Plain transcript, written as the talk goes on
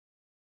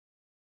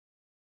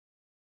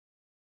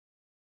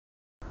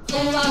Baby,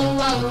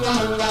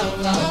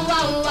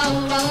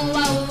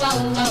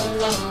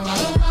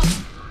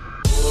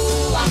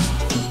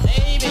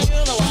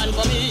 you're the one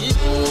for me.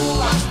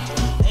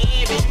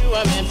 Baby, you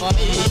are meant for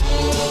me.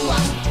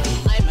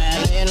 I'm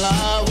madly in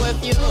love with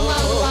you.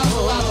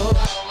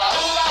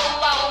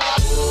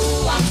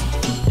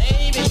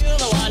 Baby, you're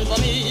the one for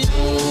me.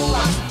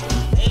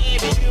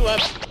 Baby, you are.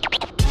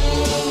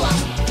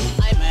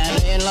 I'm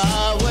madly in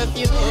love with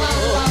you.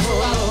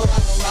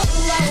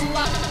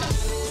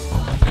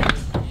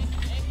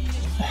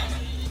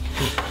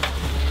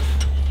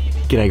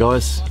 G'day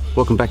guys,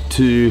 welcome back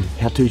to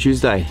How To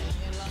Tuesday.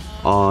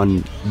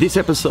 On this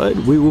episode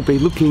we will be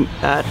looking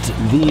at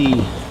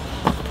the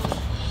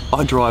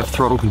iDRIVE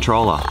throttle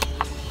controller,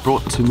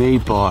 brought to me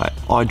by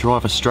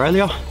Idrive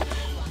Australia.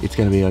 It's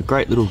going to be a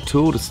great little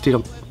tool to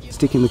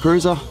stick in the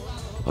cruiser.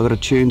 I've got a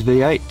tuned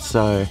V8,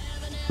 so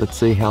let's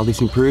see how this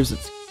improves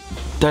its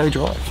daily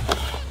drive.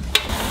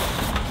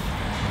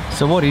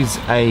 So what is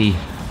a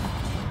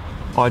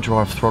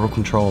iDRIVE throttle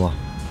controller?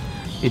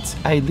 It's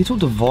a little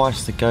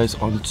device that goes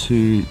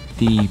onto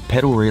the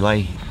pedal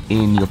relay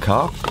in your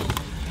car.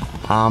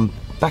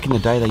 Back in the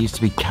day they used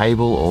to be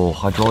cable or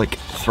hydraulic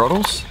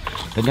throttles,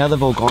 but now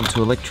they've all gone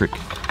to electric.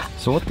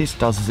 So what this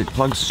does is it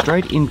plugs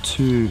straight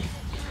into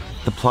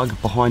the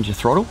plug behind your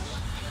throttle,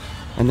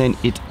 and then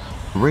it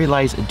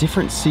relays a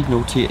different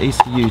signal to your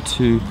ECU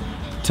to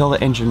tell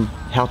the engine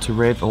how to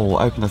rev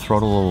or open the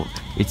throttle, or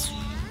it's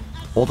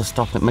all the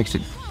stuff that makes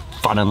it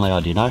fun and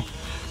loud, you know.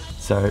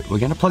 So we're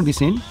going to plug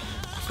this in.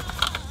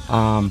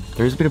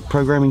 There is a bit of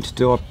programming to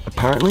do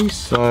apparently,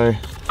 so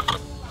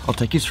I'll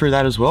take you through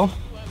that as well.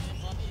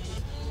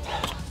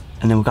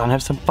 And then we're going to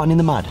have some fun in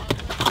the mud.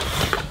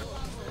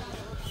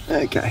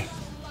 Okay,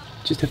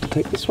 just have to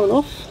take this one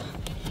off,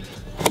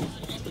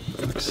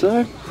 like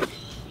so.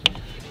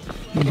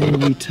 And then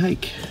we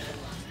take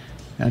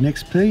our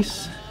next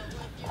piece,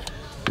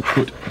 we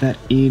put that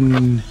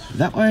in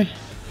that way,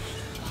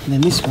 and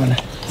then this one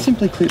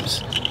simply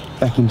clips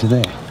back into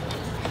there.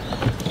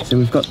 So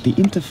we've got the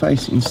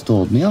interface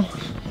installed now.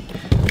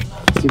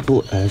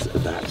 Simple as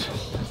that.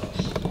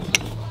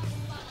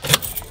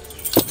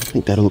 I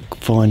think that'll look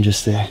fine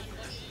just there.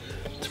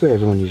 It's where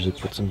everyone usually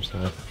puts them,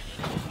 so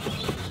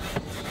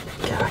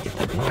yeah, get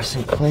that nice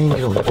and clean,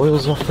 get all the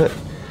oils off it.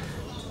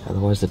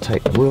 Otherwise the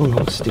tape will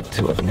not stick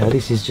to it. Now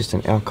this is just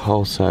an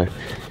alcohol, so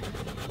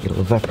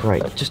it'll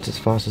evaporate just as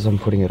fast as I'm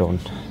putting it on.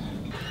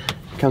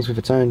 It comes with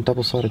its own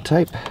double-sided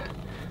tape,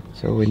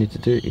 so all we need to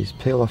do is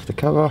peel off the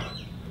cover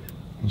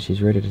and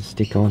she's ready to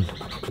stick on.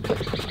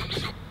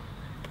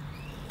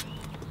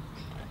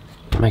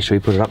 Make sure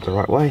you put it up the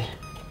right way.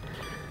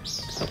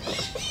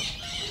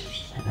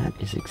 And that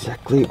is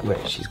exactly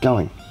where she's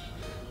going.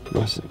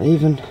 Nice and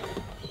even.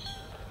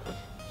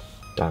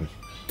 Done.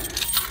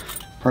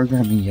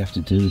 Programming you have to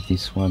do with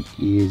this one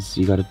is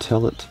you got to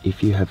tell it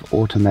if you have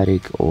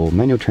automatic or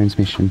manual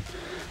transmission,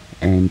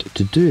 and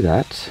to do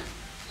that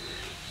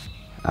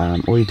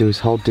all you do is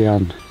hold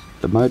down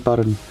the mode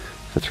button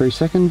for 3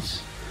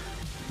 seconds,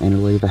 and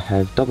it'll either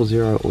have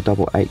 00 or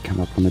 88 come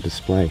up on the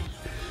display.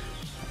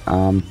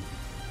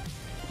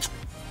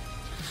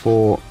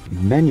 For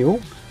manual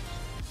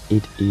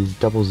it is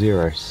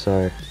 00,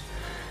 so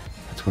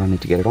that's what I need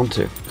to get it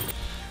onto.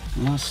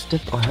 Last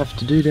step I have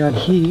to do down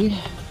here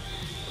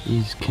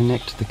is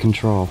connect the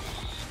control.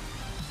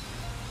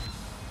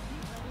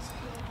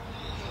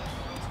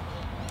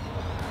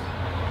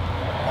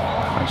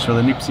 Make sure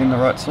the nip's in the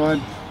right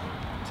side,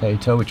 that's how you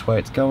tell which way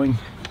it's going.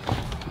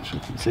 Not sure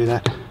if you can see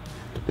that,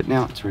 but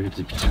now it's ready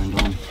to be turned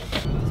on.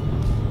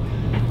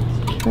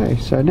 Okay,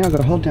 so now I've got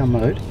a hold down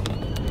mode,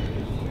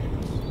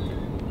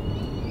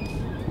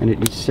 and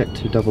it is set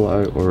to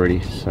 00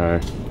 already, so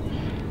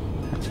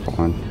that's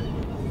fine.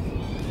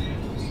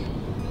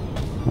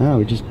 Now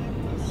we just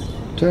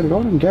turn it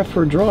on and go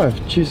for a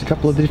drive. Choose a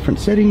couple of different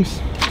settings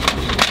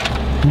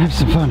and have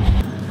some fun.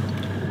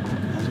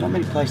 There's not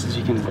many places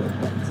you can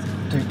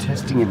do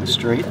testing in the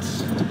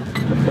streets,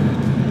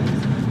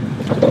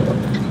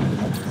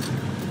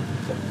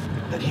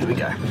 but here we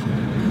go.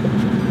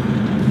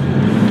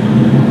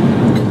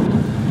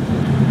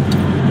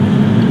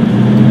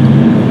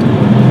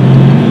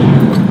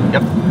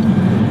 Yep,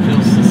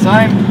 feels the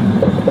same.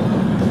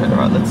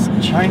 Alright, let's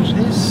change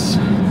this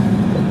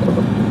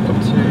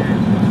to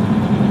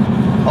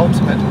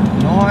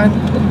Ultimate9.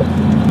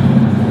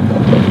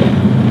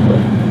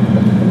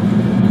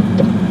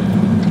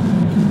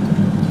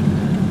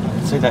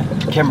 See that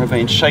camera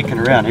being shaken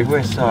around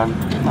everywhere, so I'm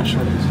not sure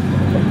what it is.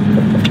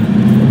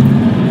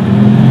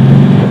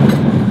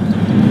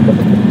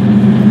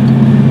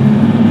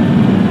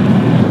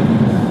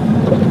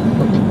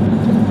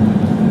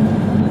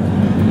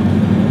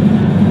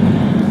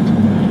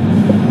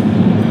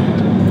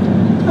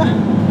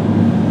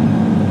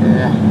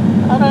 Yeah,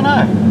 I don't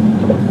know.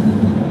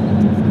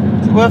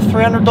 Is it worth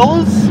 $300?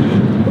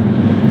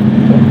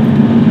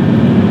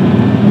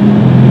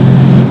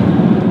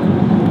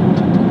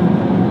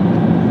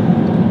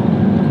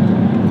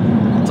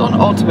 On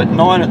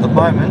Ultimate9 at the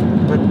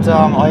moment, but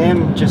I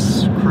am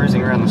just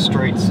cruising around the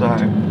street, so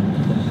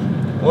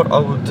what I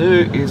will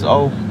do is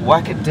I'll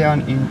whack it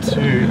down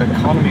into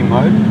economy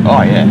mode.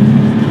 Oh yeah,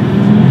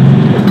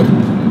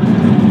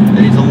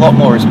 it is a lot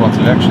more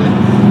responsive actually.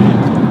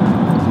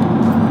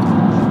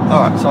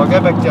 Alright, so I'll go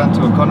back down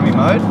to economy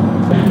mode.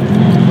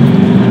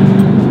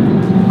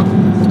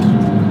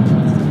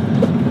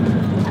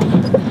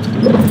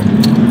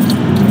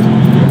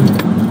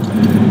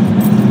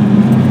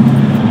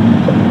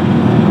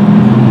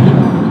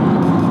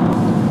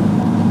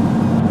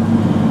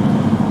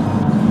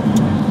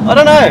 I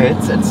don't know,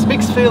 it's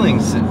mixed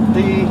feelings.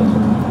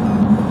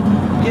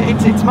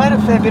 It's made a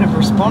fair bit of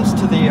response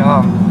to the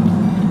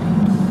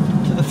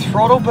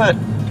throttle, but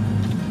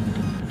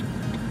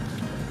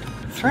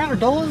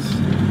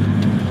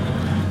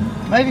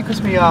 $300? Maybe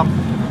because me alright,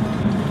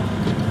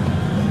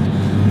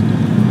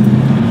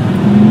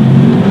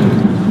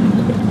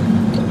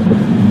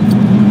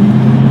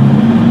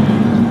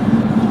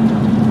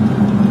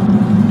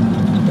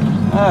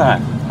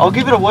 I'll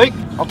give it a week.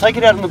 I'll take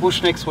it out in the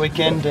bush next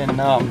weekend and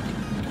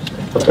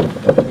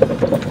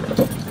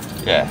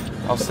yeah,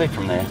 I'll see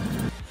from there.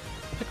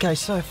 Okay,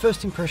 so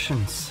first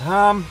impressions.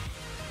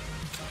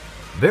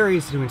 Very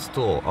easy to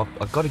install.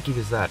 I've got to give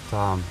you that.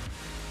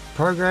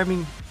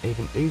 Programming,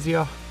 even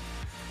easier.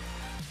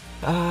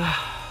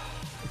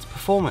 It's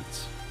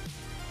performance.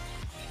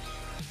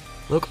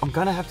 Look, I'm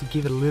going to have to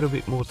give it a little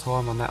bit more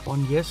time on that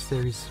one. Yes,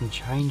 there is some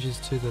changes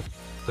to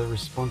the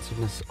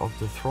responsiveness of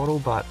the throttle,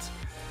 but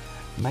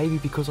maybe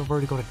because I've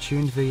already got a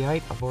tuned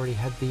V8, I've already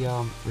had the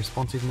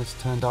responsiveness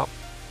turned up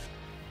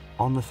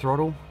on the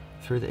throttle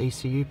through the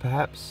ECU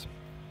perhaps.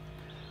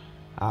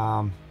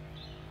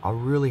 I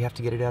really have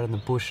to get it out in the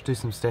bush, do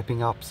some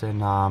stepping ups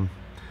and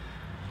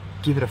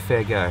give it a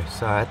fair go.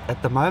 So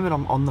at the moment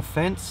I'm on the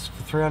fence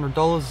for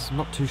 $300, I'm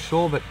not too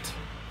sure, but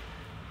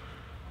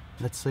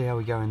let's see how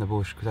we go in the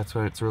bush, because that's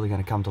where it's really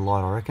going to come to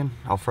light, I reckon.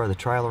 I'll throw the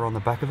trailer on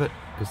the back of it,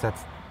 because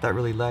that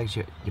really lags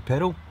your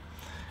pedal,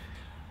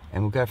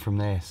 and we'll go from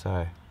there.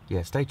 So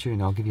yeah, stay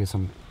tuned, I'll give you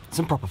some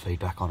proper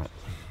feedback on it.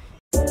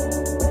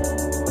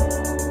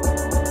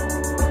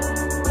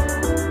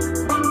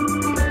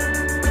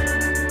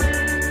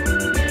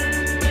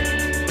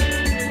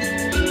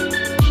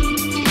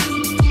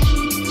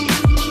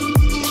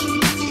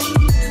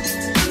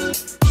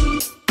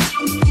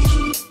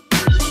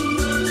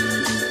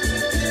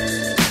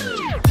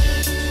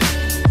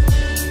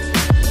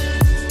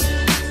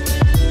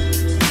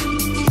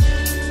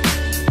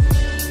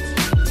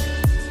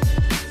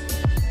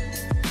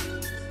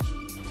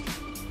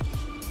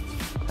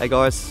 Hey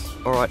guys,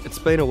 alright, it's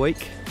been a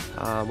week.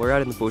 We're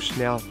out in the bush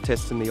now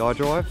testing the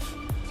iDrive.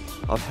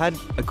 I've had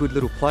a good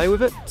little play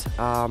with it.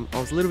 I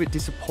was a little bit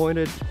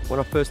disappointed when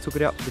I first took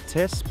it out for the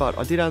test, but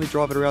I did only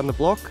drive it around the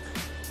block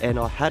and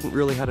I hadn't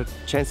really had a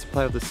chance to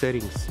play with the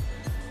settings.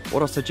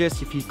 What I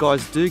suggest, if you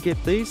guys do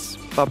get these,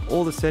 bump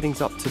all the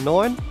settings up to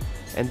 9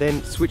 and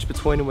then switch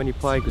between them when you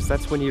play, because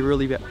that's when you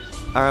really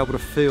are able to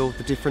feel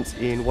the difference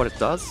in what it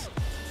does.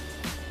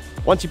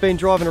 Once you've been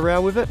driving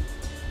around with it,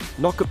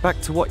 knock it back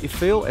to what you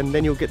feel and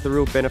then you'll get the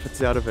real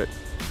benefits out of it.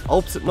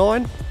 Ultimate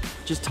 9,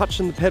 just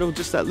touching the pedal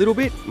just that little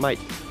bit, mate,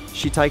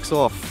 she takes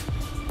off.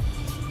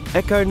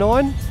 Echo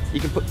 9, you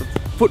can put the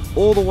foot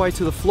all the way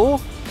to the floor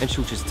and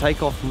she'll just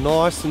take off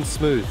nice and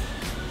smooth.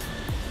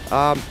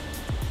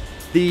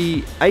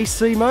 The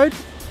AC mode,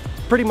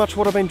 pretty much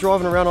what I've been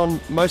driving around on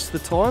most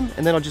of the time,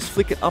 and then I just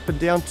flick it up and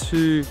down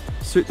to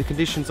suit the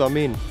conditions I'm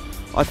in.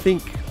 I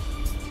think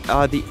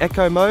the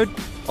Echo mode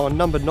on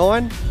number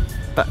 9,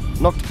 but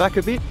knocked back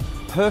a bit,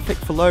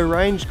 perfect for low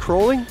range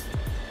crawling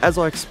as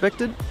I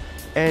expected,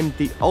 and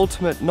the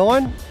Ultimate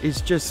 9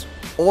 is just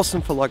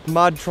awesome for like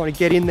mud, trying to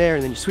get in there,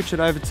 and then you switch it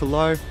over to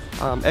low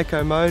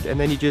Echo mode and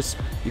then you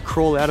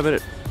crawl out of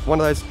it.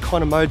 One of those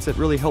kind of modes that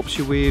really helps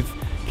you with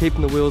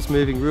keeping the wheels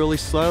moving really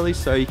slowly,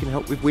 so you can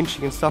help with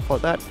winching and stuff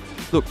like that.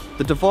 Look,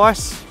 the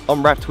device,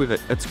 I'm wrapped with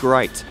it, it's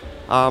great.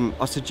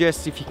 I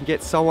suggest if you can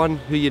get someone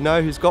who you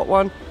know who's got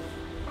one,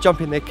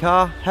 jump in their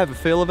car, have a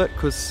feel of it,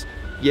 because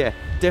yeah,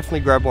 definitely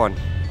grab one.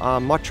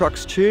 My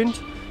truck's tuned,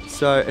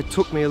 so it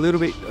took me a little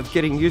bit of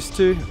getting used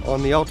to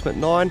on the Ultimate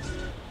 9.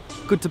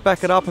 Good to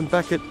back it up and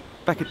back it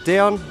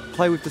down,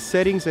 play with the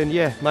settings, and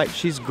yeah, mate,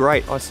 she's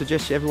great. I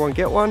suggest everyone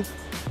get one.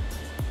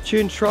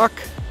 Tuned truck,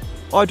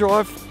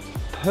 iDrive,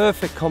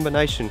 perfect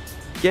combination.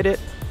 Get it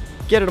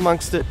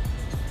amongst it,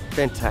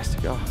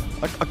 fantastic.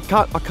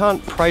 I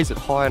can't praise it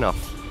high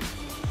enough.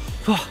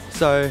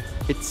 So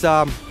it's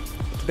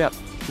about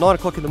 9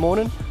 o'clock in the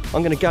morning.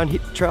 I'm going to go and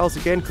hit the trails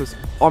again because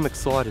I'm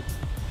excited.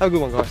 Have a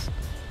good one, guys.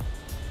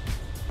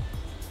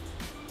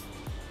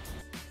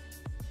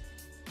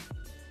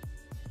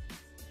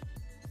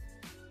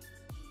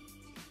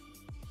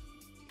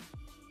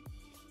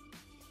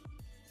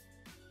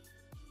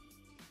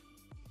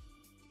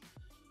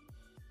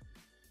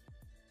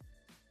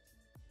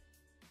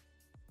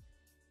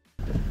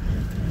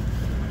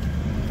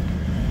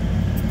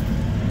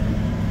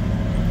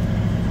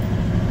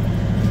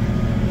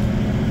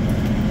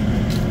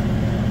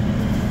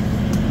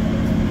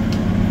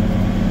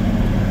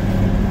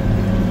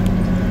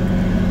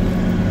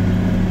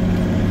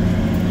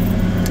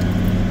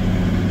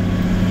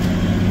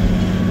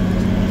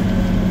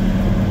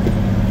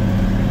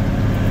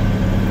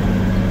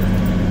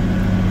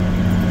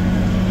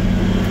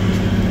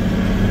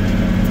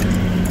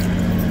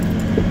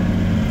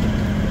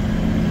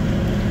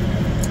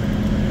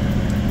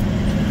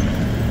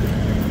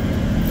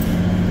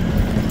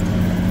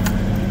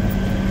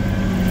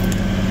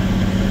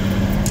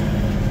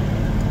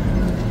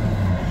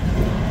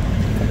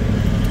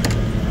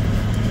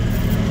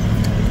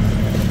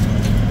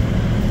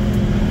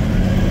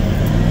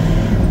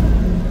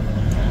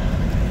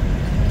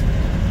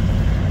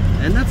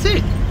 That's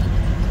it.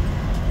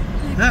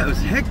 That was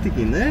hectic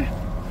in there.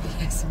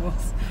 Yes, it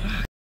was.